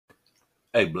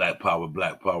Hey, Black Power,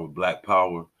 Black Power, Black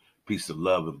Power. Peace and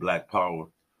love and Black Power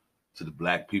to the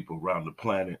Black people around the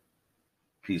planet.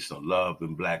 Peace and love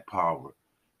and Black Power.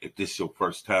 If this is your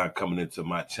first time coming into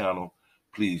my channel,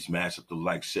 please mash up the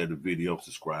like, share the video,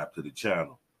 subscribe to the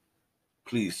channel.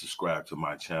 Please subscribe to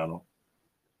my channel.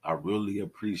 I really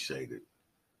appreciate it.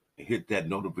 And hit that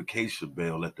notification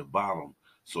bell at the bottom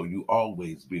so you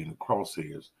always be in the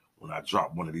crosshairs when I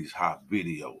drop one of these hot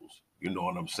videos. You know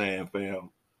what I'm saying,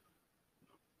 fam?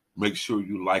 Make sure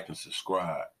you like and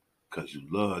subscribe because you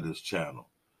love this channel.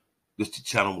 This the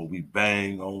channel where we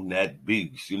bang on that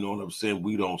beast. You know what I'm saying?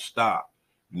 We don't stop.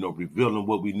 Revealing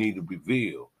what we need to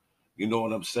reveal. You know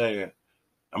what I'm saying?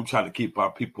 I'm trying to keep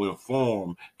our people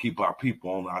informed, keep our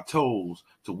people on our toes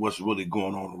to what's really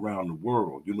going on around the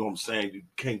world. You know what I'm saying? You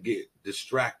can't get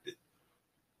distracted.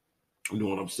 You know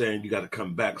what I'm saying? You got to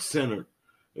come back centered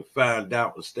and find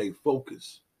out and stay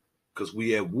focused because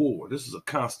we at war. This is a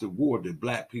constant war that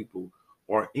Black people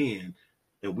are in,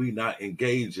 and we not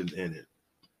engaging in it.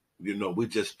 We're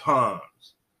just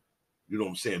pawns. You know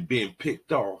what I'm saying? Being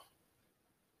picked off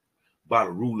by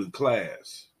the ruling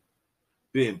class.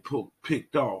 Being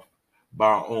picked off by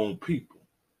our own people.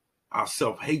 Our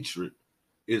self-hatred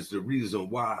is the reason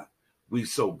why we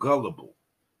so gullible.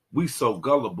 We so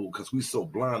gullible because we so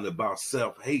blinded by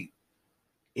self-hate,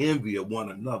 envy of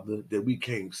one another that we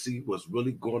can't see what's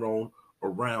really going on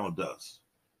around us.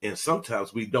 And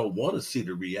sometimes we don't want to see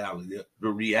the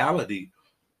reality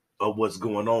of what's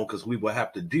going on because we will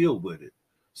have to deal with it.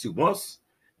 See, once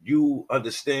you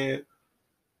understand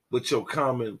what your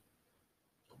common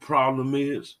problem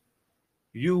is,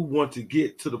 you want to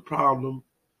get to the problem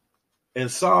and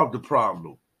solve the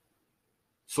problem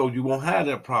so you won't have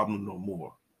that problem no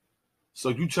more. So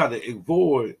you try to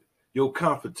avoid your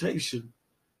confrontation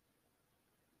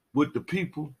with the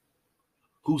people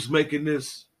who's making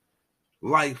this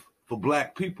life for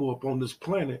Black people up on this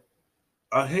planet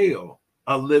a hell,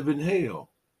 a living hell.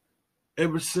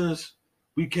 Ever since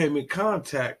we came in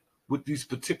contact with these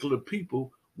particular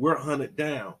people, we're hunted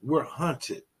down. We're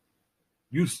hunted.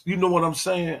 You know what I'm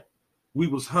saying? We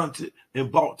was hunted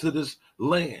and brought to this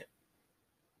land.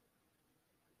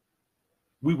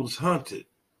 We was hunted.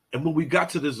 And when we got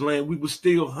to this land, we were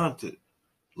still hunted.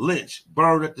 Lynched,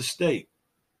 burned at the stake.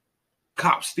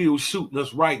 Cops still shooting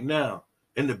us right now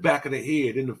in the back of the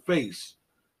head, in the face.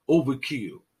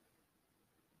 Overkill.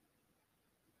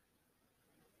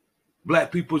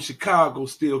 Black people in Chicago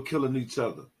still killing each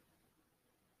other.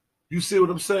 You see what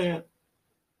I'm saying?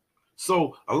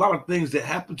 So a lot of things that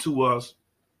happen to us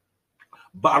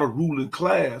by the ruling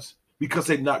class because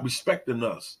they're not respecting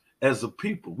us as a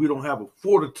people. We don't have a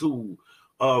fortitude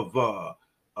of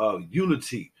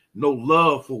unity, no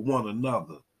love for one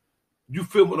another. You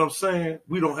feel what I'm saying?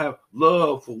 We don't have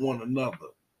love for one another.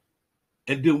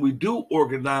 And then we do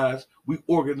organize, we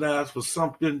organize for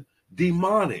something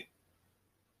demonic.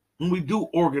 When we do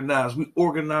organize, we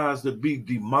organize to be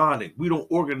demonic. We don't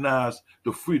organize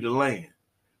to free the land,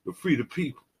 to free the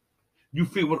people. You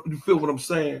feel what I'm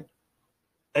saying?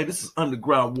 Hey, this is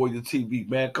Underground Warrior TV,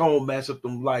 man. Come on, mash up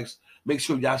them likes. Make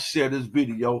sure y'all share this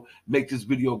video. Make this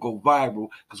video go viral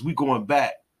because we going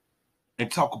back and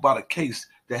talk about a case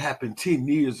that happened 10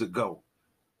 years ago.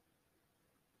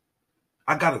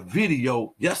 I got a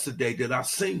video yesterday that I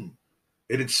seen.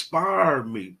 It inspired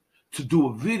me to do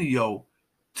a video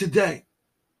today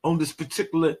on this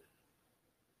particular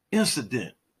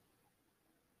incident.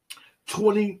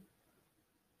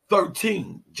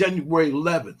 2013, January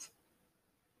 11th,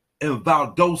 in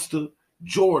Valdosta,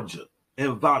 Georgia.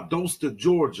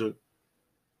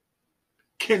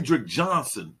 Kendrick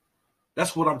Johnson.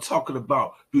 That's what I'm talking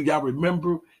about. Do y'all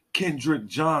remember Kendrick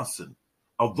Johnson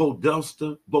of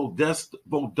Valdosta,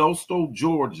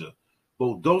 Georgia?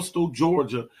 Valdosta,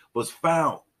 Georgia was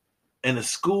found in a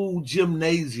school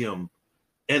gymnasium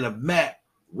and a mat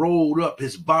rolled up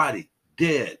his body,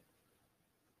 dead.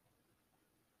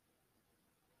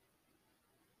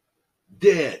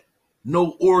 Dead.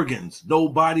 No organs, no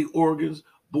body organs,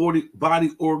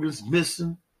 body organs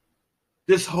missing.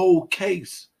 This whole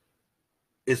case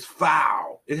is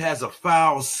foul. It has a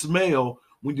foul smell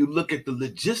when you look at the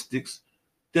logistics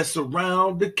that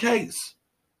surround the case.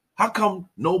 How come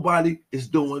nobody is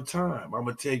doing time? I'm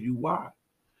going to tell you why.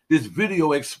 This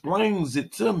video explains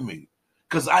it to me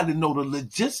because I didn't know the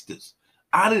logistics.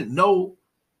 I didn't know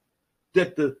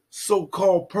that the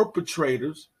so-called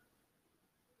perpetrators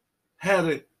had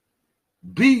a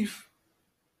beef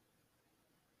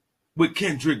with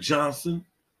Kendrick Johnson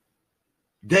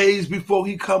days before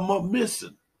he come up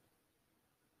missing.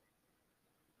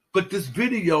 But this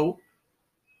video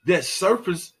that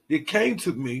surfaced, that came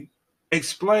to me,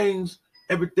 explains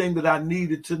everything that I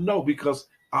needed to know because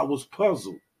I was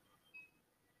puzzled.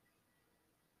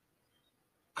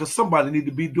 Because somebody need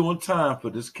to be doing time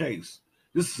for this case.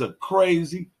 This is a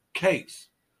crazy case.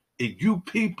 And you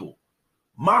people,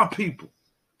 my people,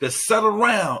 that sit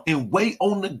around and wait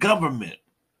on the government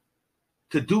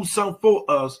to do something for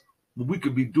us, what we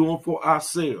could be doing for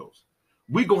ourselves.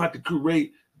 We're going to have to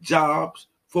create jobs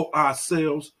for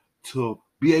ourselves to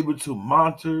be able to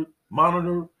monitor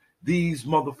these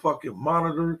motherfucking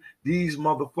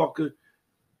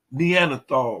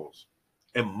Neanderthals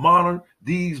and monitor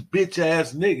these bitch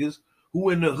ass niggas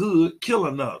who in the hood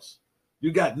killing us.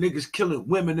 You got niggas killing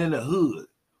women in the hood.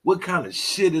 What kind of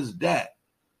shit is that?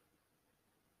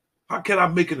 How can I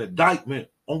make an indictment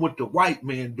on what the white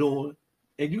man doing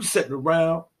and you sitting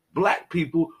around black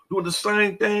people doing the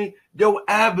same thing your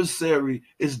adversary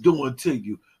is doing to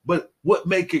you? But what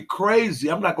make it crazy,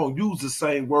 I'm not going to use the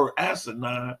same word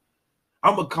asinine.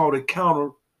 I'm going to call it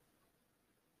counterproductive.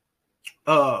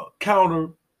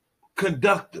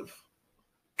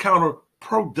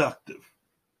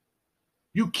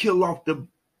 You kill off the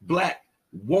black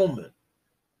woman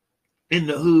in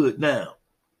the hood now.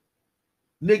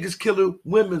 Niggas killing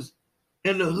women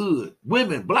in the hood.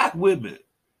 Women, black women.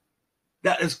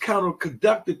 That is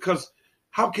counterproductive because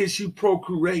how can she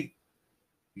procreate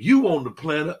you on the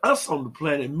planet, us on the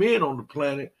planet, men on the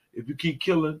planet, if you keep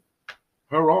killing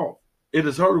her off? It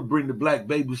is her to bring the black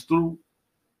babies through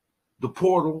the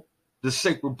portal, the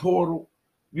sacred portal.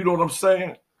 You know what I'm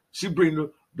saying? She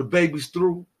bring the babies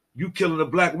through. You killing a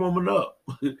black woman up.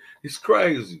 It's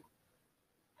crazy.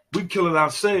 We killing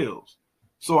ourselves.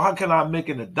 So how can I make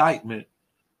an indictment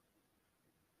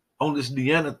on this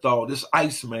Neanderthal, this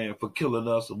Iceman for killing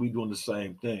us, and we doing the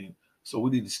same thing? So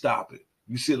we need to stop it.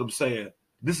 You see what I'm saying?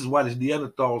 This is why these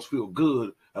Neanderthals feel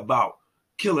good about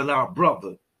killing our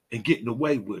brother and getting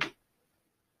away with it.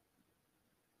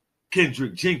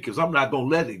 Kendrick Jenkins, I'm not going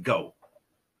to let it go.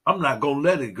 I'm not going to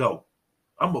let it go.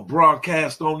 I'm going to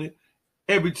broadcast on it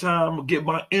every time. I'm going to get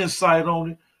my insight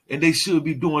on it. And they should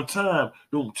be doing time.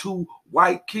 Them two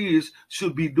white kids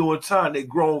should be doing time. They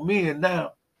grown men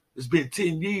now. It's been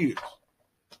 10 years.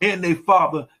 And their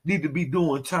father need to be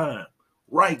doing time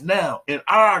right now in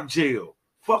our jail.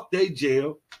 Fuck they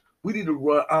jail. We need to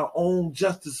run our own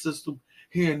justice system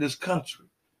here in this country.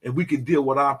 And we can deal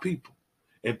with our people.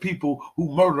 And people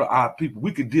who murder our people,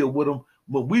 we can deal with them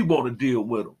when we want to deal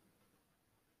with them.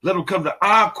 Let them come to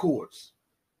our courts.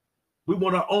 We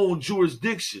want our own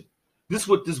jurisdiction. This is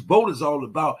what this vote is all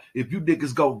about. If you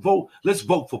niggas go vote, let's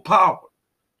vote for power.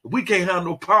 If we can't have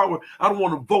no power, I don't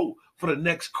want to vote for the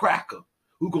next cracker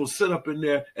who's going to sit up in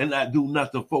there and not do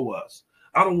nothing for us.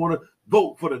 I don't want to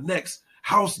vote for the next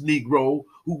house Negro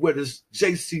who wear this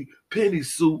J.C. Penney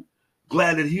suit,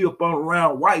 glad that he up on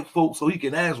around white folks so he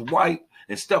can ask white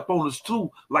and step on us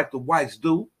too like the whites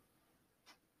do.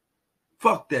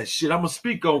 Fuck that shit. I'm going to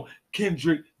speak on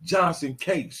Kendrick Johnson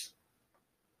case.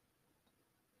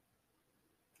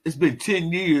 It's been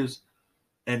 10 years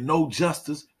and no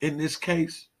justice in this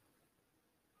case.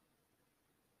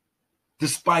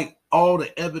 Despite all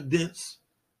the evidence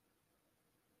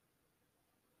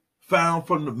found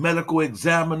from the medical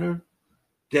examiner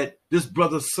that this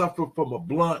brother suffered from a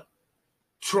blunt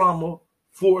trauma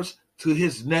force to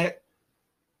his neck,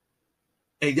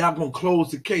 and y'all gonna close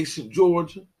the case in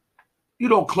Georgia? You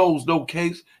don't close no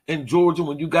case in Georgia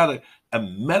when you got a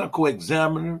medical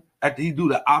examiner after he do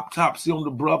the autopsy on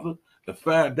the brother to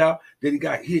find out that he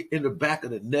got hit in the back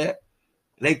of the neck.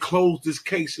 And they closed this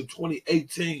case in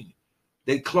 2018.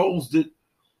 They closed it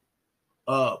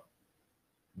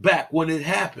back when it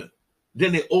happened.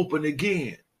 Then they opened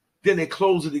again. Then they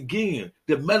closed it again.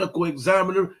 The medical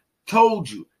examiner told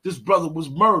you this brother was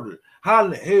murdered. How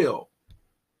in the hell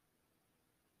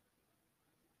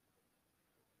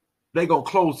they gonna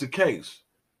close the case?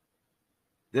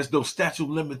 There's no statute of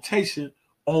limitation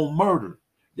on murder.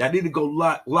 Y'all need to go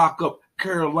lock up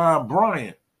Caroline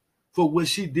Bryant for what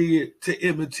she did to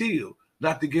Emmett Till.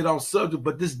 Not to get off subject,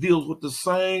 but this deals with the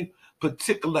same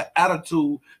particular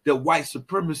attitude that white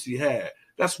supremacy had.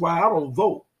 That's why I don't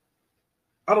vote.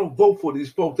 I don't vote for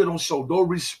these folks. They don't show no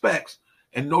respect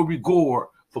and no regard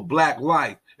for black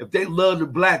life. If they love the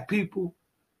black people,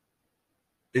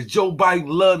 if Joe Biden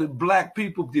loved the black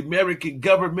people, if the American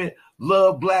government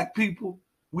love black people,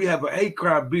 we have a hate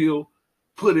crime bill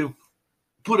put in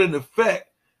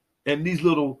effect, and these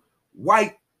little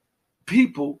white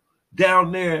people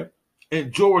down there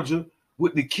in Georgia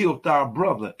wouldn't have killed our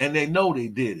brother, and they know they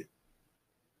did it.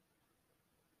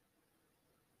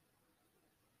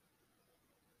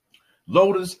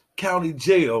 Lowndes County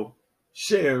Jail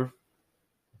Sheriff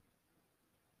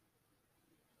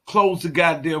Close the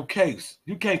goddamn case.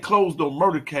 You can't close no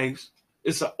murder case.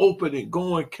 It's an open and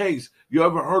going case. You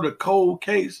ever heard of cold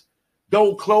case?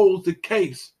 Don't close the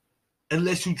case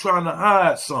unless you're trying to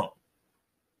hide something.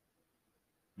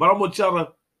 But I want y'all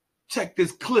to check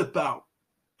this clip out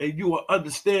and you will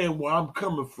understand where I'm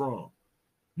coming from.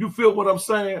 You feel what I'm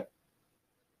saying?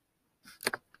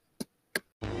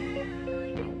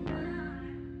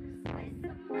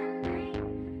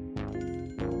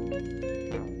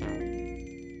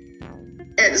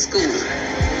 At the school,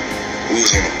 we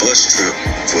was on a bus trip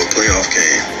for a playoff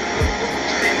game,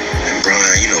 and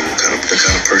Brian, you know, the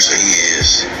kind of person he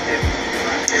is.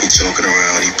 He joking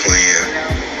around, he playing,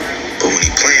 but when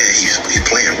he playing, he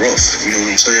playing rough. You know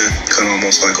what I'm saying? Kind of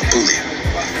almost like a bully.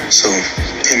 So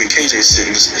him and KJ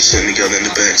sitting together in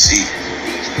the back seat,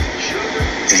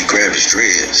 and he grabbed his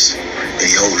dreads, and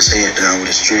he hold his hand down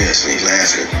with his dreads, and he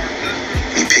laughing,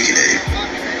 and he picking at him.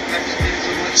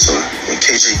 So when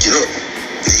KJ get up,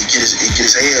 he get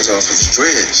his hands off of his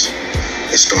dreads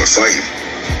and start fighting.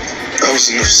 I was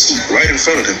in the seat right in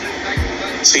front of him,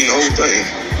 seeing the whole thing.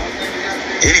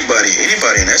 Anybody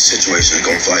in that situation is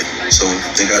gonna fight. So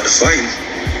they got to fighting.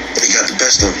 He got the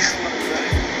best of him.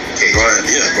 Brian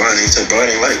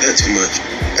ain't like that too much.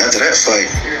 After that fight,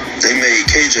 they made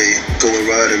KJ go and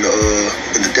ride in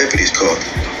the deputy's car,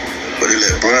 but they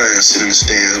let Brian sit in the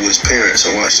stands with his parents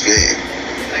and watch the game.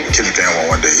 Kendrick came on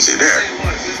one day, he said, "Dad."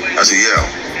 I said, "Yeah."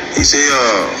 He said,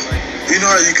 "You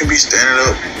know how you can be standing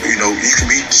up, you can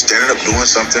be standing up doing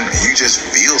something and you just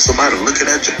feel somebody looking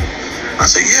at you?" I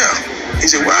said, "Yeah." He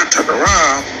said, "Well, I turned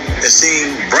around and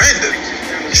seen Brandon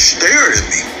staring at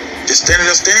me, just standing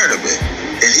there staring at me.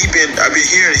 And I've been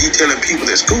hearing he telling people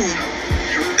at school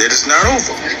that it's not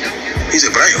over." He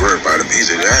said, "But I ain't worried about him." He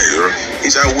said,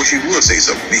 He said, "I wish he would say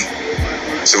something to me."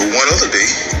 So one other day,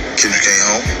 Kendrick came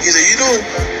home. He said, "You know,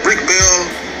 Rick Bell,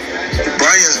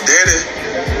 Brian's daddy,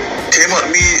 came up to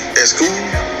me at school.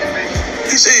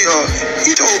 He said,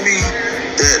 he told me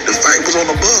that the fight was on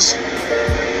the bus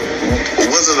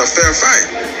wasn't a fair fight.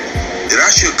 That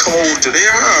I should come over to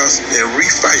their house and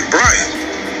refight Brian."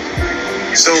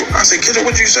 So I said, "Kendrick,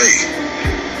 what'd you say?"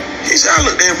 He said, "I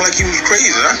looked at him like he was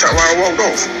crazy. And I thought I walked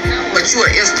off." But you're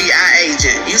an FBI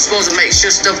agent. You supposed to make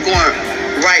sure stuff going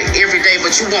right every day,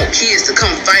 but you want kids to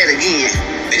come fight again.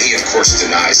 And he, of course,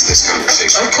 denies this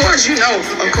conversation. Of course, you know.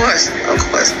 Of course.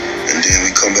 And then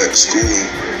we come back to school,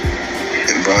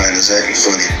 and Brian is acting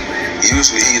funny.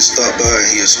 Usually he'd stop by and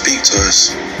he'd speak to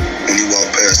us when he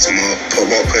walked past the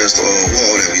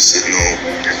wall that we sitting on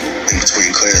in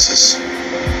between classes.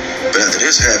 But after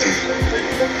this happened,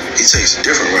 he takes a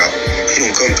different route. He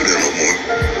don't come through there no more.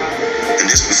 And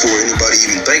this before anybody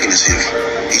even thinking it's him.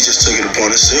 He just took it upon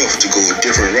himself to go a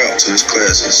different route to his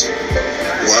classes.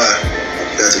 Why,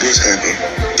 after this happened,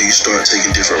 do you start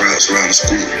taking different routes around the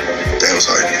school? That was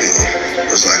like, it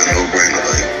was like a no-brainer.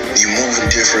 Like, you moving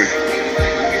different.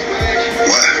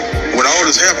 Why? When all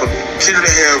this happened, Kendrick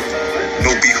didn't have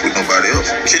no beef with nobody else.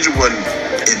 Kendrick wasn't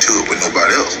into it with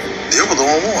nobody else. They were the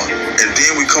only one. And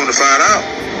then we come to find out,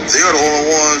 they are the only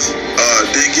ones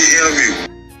didn't get interviewed.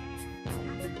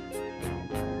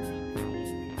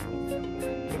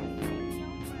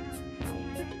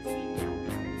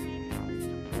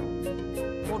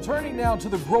 Well, turning now to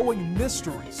the growing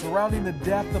mystery surrounding the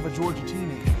death of a Georgia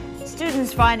teenager.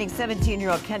 Students finding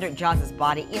 17-year-old Kendrick Johnson's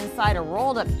body inside a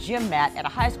rolled-up gym mat at a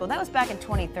high school. That was back in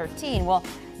 2013. Well,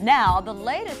 now the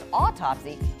latest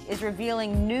autopsy is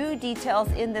revealing new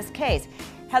details in this case.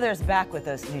 Heather's back with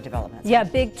those new developments. Yeah,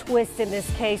 big twist in this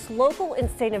case. Local and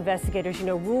state investigators,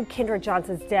 ruled Kendrick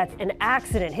Johnson's death an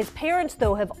accident. His parents,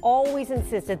 though, have always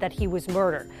insisted that he was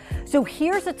murdered. So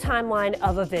here's a timeline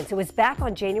of events. It was back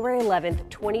on January 11th,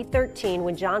 2013,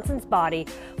 when Johnson's body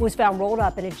was found rolled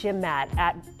up in a gym mat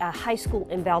at a high school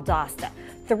in Valdosta.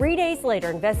 3 days later,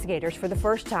 investigators for the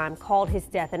first time called his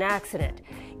death an accident.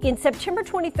 In September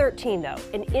 2013, though,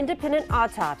 an independent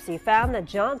autopsy found that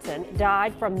Johnson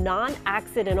died from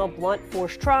non-accidental blunt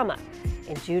force trauma.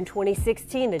 In June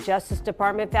 2016, the Justice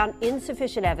Department found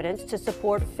insufficient evidence to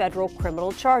support federal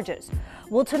criminal charges.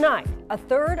 Well, tonight, a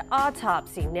third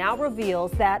autopsy now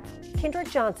reveals that Kendrick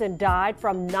Johnson died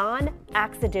from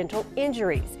non-accidental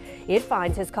injuries. It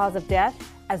finds his cause of death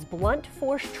as blunt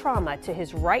force trauma to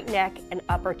his right neck and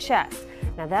upper chest.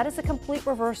 Now, that is a complete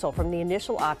reversal from the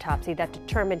initial autopsy that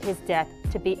determined his death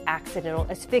to be accidental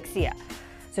asphyxia.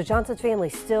 So Johnson's family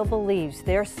still believes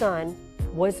their son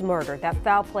was murdered. That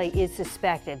foul play is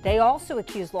suspected. They also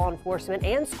accuse law enforcement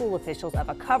and school officials of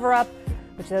a cover-up,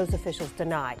 which those officials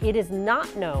deny. It is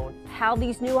not known how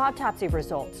these new autopsy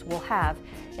results will have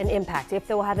an impact, if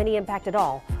they will have any impact at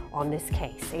all, on this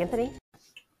case. Anthony?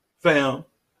 Fam,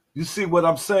 You see what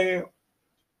I'm saying?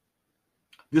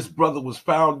 This brother was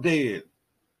found dead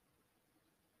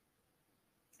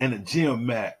in a gym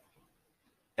mat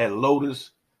at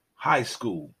Lotus High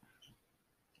School,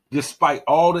 despite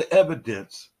all the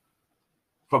evidence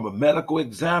from a medical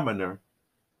examiner,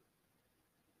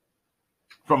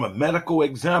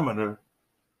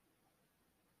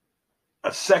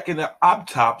 a second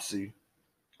autopsy,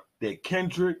 that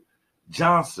Kendrick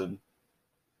Johnson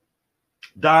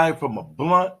died from a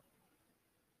blunt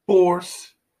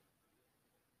force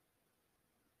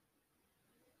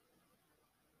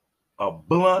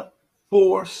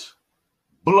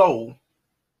blow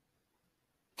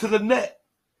to the neck.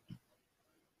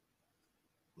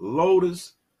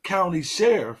 Lotus County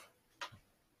Sheriff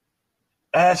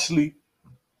Ashley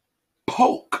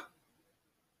Polk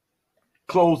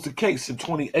closed the case in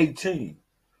 2018.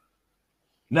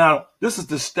 Now, this is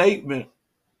the statement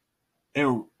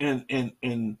and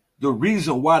the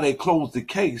reason why they closed the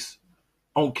case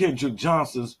on Kendrick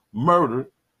Johnson's murder.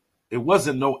 It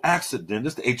wasn't no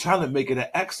accident. They trying to make it an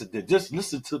accident. Just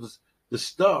listen to the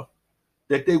stuff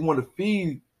that they want to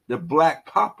feed the black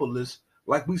populace,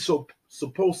 like we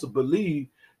supposed to believe,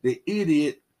 the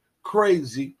idiot,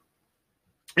 crazy,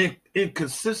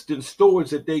 inconsistent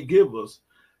stories that they give us.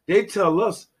 They tell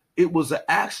us it was an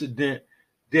accident,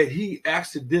 that he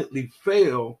accidentally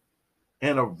fell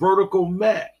in a vertical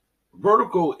mat.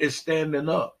 Vertical is standing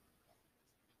up.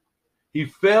 He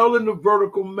fell in the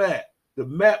vertical mat. The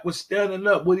mat was standing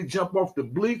up. When he jumped off the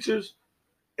bleachers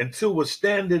into a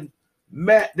standing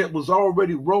mat that was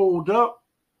already rolled up.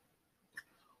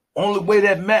 Only way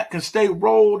that mat can stay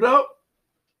rolled up,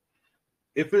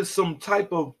 if it's some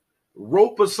type of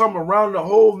rope or something around the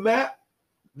whole mat,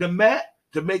 the mat,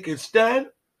 to make it stand.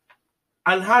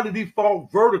 And how did he fall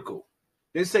vertical?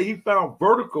 They say he fell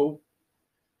vertical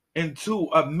into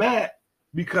a mat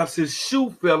because his shoe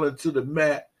fell into the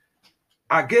mat.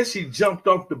 I guess he jumped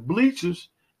off the bleachers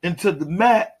into the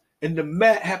mat, and the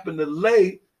mat happened to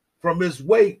lay from his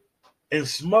weight and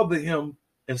smother him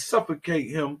and suffocate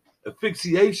him.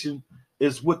 Asphyxiation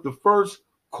is what the first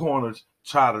corners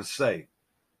try to say.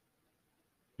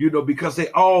 You know, because they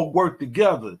all work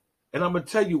together. And I'm going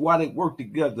to tell you why they work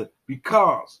together.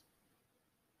 Because,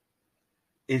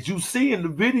 as you see in the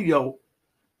video,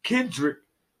 Kendrick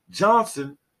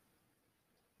Johnson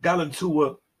got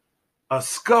into a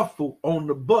scuffle on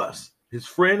the bus. His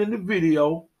friend in the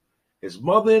video, his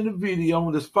mother in the video,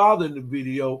 and his father in the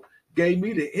video gave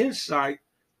me the insight.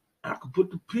 I could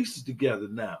put the pieces together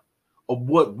now of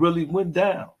what really went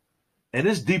down. And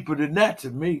it's deeper than that to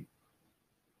me.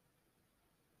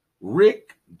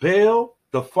 Rick Bell,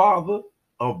 the father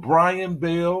of Brian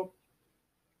Bell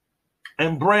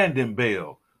and Brandon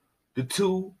Bell, the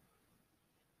two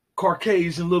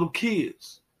Caucasian little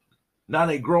kids. Now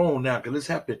they grown now, because this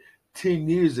happened 10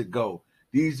 years ago.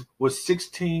 These were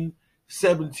 16,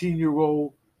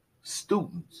 17-year-old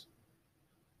students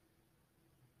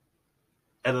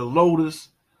at a Lotus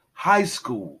High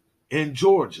School in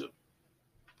Georgia.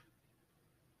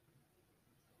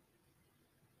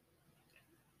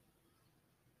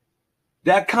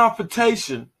 That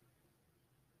confrontation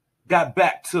got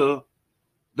back to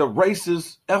the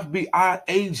racist FBI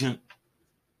agent,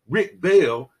 Rick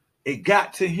Bell. It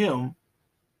got to him.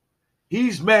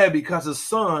 He's mad because his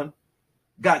son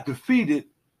got defeated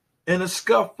in a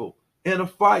scuffle, in a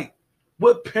fight.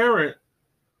 What parent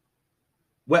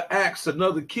would ask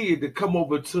another kid to come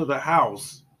over to the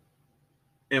house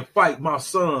and fight my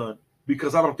son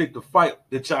because I don't think the fight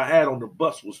that y'all had on the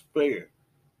bus was fair?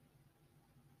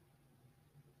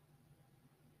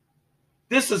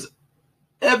 This is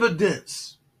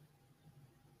evidence.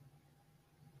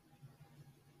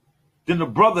 Then the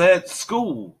brother at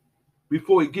school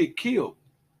before he get killed.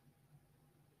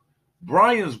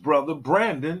 Brian's brother,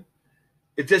 Brandon,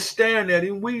 is just staring at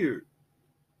him weird.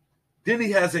 Then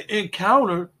he has an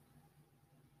encounter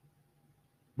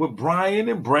with Brian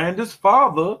and Brandon's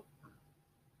father.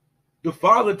 The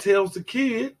father tells the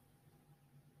kid,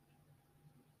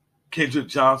 Kendrick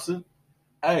Johnson,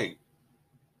 hey,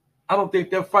 I don't think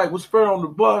that fight was fair on the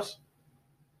bus.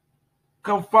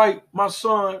 Come fight my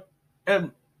son at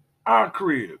our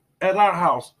crib, at our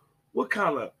house. What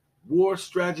kind of war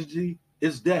strategy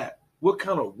is that? What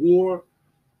kind of war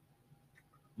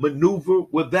maneuver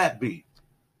would that be?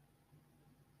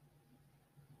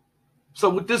 So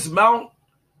with this amount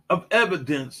of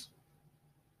evidence,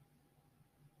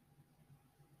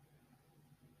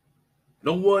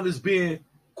 no one is being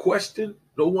questioned.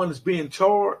 No one is being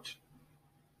charged.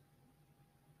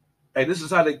 Hey, this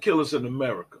is how they kill us in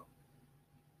America.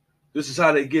 This is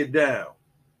how they get down.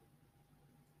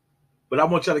 But I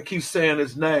want y'all to keep saying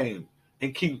his name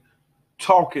and keep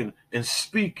talking and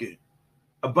speaking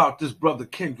about this brother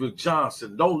Kendrick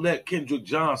Johnson. Don't let Kendrick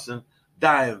Johnson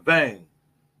die in vain.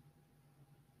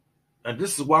 And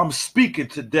this is why I'm speaking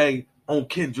today on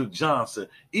Kendrick Johnson.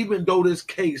 Even though this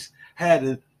case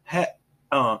happened in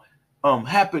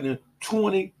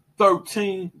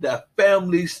 2013, that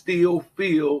family still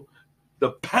feel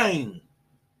the pain.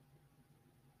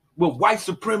 Will white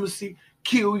supremacy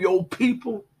kill your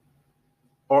people?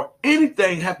 Or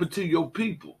anything happen to your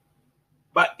people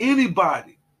by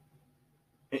anybody?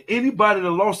 And anybody that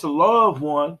lost a loved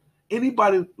one,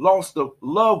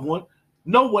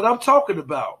 know what I'm talking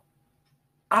about.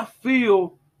 I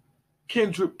feel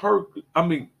Kendrick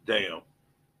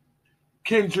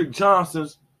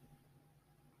Johnson's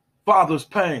father's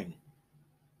pain.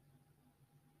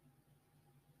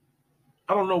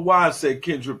 I don't know why I said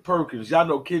Kendrick Perkins. Y'all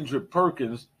know Kendrick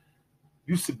Perkins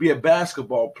used to be a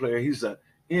basketball player. He's an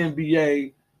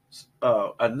NBA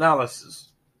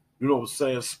analysis, you know what I'm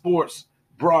saying, sports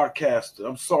broadcaster.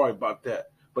 I'm sorry about that.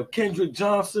 But Kendrick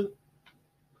Johnson,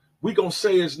 we going to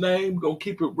say his name. We're going to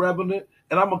keep it relevant.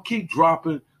 And I'm going to keep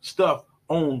dropping stuff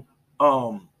on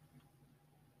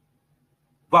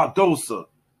Valdosta.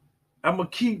 I'm going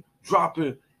to keep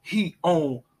dropping heat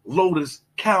on Lotus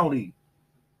County.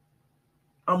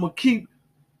 I'm going to keep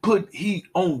putting heat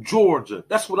on Georgia.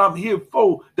 That's what I'm here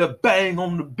for, to bang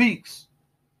on the beats.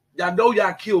 Y'all know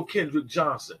y'all killed Kendrick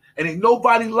Johnson. And ain't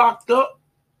nobody locked up.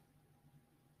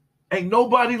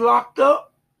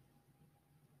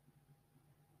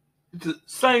 The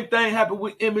same thing happened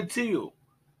with Emmett Till.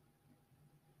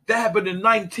 That happened in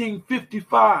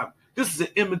 1955. This is an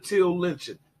Emmett Till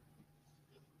lynching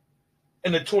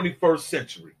in the 21st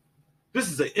century. This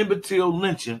is an Emmett Till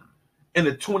lynching in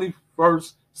the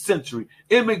 21st century.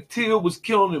 Emmett Till was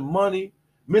killed in Money,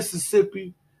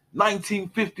 Mississippi,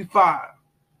 1955.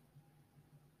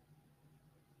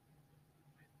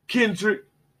 Kendrick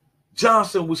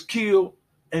Johnson was killed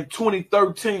in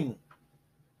 2013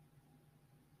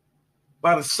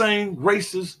 by the same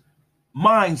racist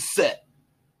mindset.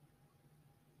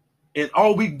 And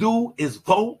all we do is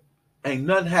vote, ain't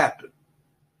nothing happen.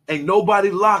 Ain't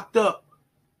nobody locked up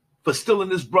for stealing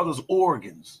his brother's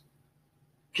organs.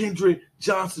 Kendrick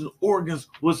Johnson's organs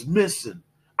was missing.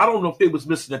 I don't know if they was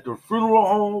missing at the funeral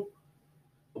home.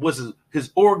 Was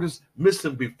his organs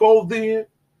missing before then?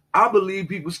 I believe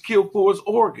he was killed for his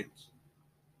organs.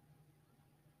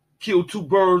 Killed two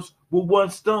birds with one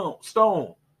stone.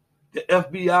 The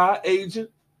FBI agent,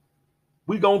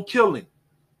 we gonna kill him.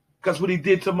 Because what he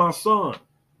did to my son.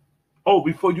 Oh,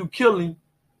 before you kill him,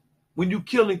 when you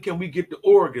kill him, can we get the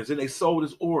organs? And they sold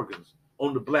his organs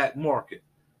on the black market.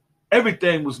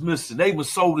 Everything was missing. They even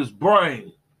sold his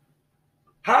brain.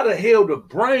 How the hell the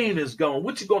brain is gone?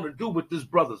 What you gonna do with this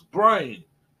brother's brain?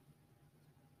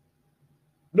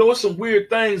 You know, it's some weird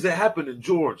things that happened in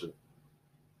Georgia.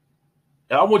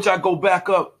 And I want y'all to go back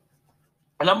up,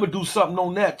 and I'm gonna do something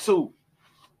on that too.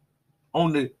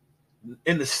 In the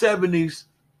 70s,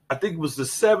 I think it was the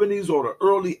 70s or the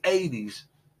early 80s,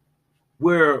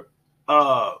 where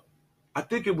I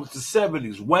think it was the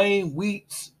 70s, Wayne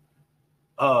Wheats,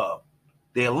 the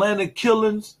Atlanta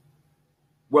killings,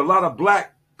 where a lot of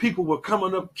black people were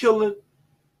coming up killing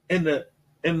in the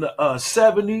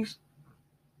 70s.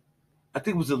 I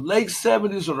think it was the late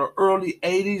 70s or the early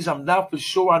 80s. I'm not for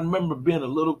sure. I remember being a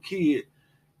little kid,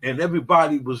 and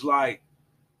everybody was like,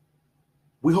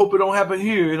 we hope it don't happen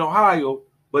here in Ohio,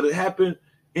 but it happened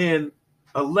in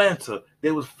Atlanta.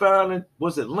 They was finding,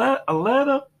 was it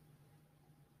Atlanta?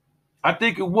 I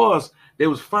think it was. They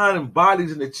was finding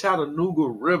bodies in the Chattanooga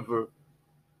River.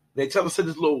 They tell us that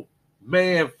this little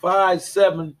man,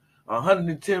 5'7",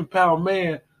 110-pound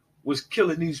man, was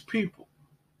killing these people.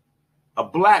 A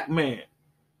black man.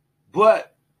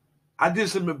 But I did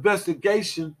some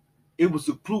investigation. It was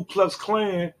the Ku Klux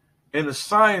Klan, and the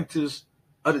scientists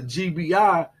of the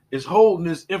GBI is holding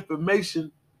this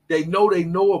information. They know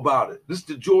about it. This is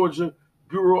the Georgia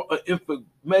Bureau of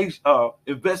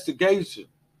Investigation.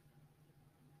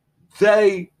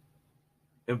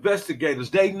 Investigators,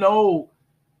 they know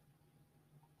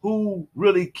who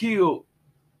really killed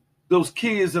those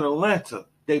kids in Atlanta.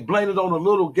 They blame it on a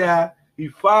little guy. He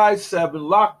 5'7",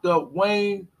 locked up,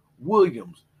 Wayne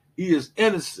Williams. He is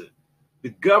innocent. The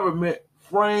government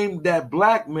framed that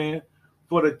black man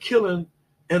for the killing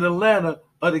in Atlanta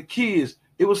of the kids.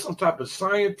 It was some type of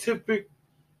scientific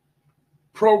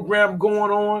program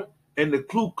going on, and the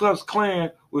Ku Klux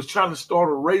Klan was trying to start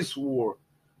a race war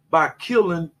by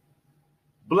killing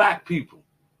black people.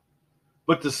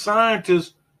 But the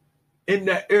scientists in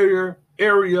that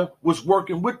area was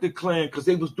working with the Klan because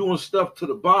they was doing stuff to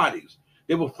the bodies.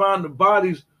 They would find the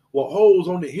bodies with holes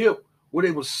on the hip where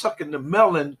they were sucking the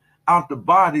melon out the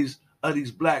bodies of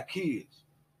these black kids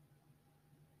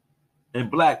and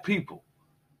black people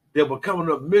that were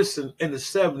coming up missing in the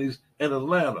 70s in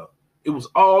Atlanta. It was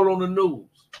all on the news.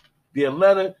 The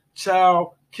Atlanta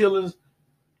child killings,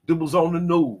 that was on the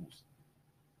news.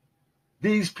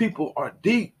 These people are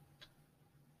deep.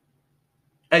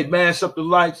 Hey, mash up the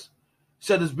likes,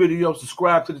 share this video,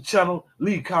 subscribe to the channel,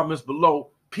 leave comments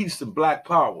below. Peace and black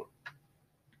power.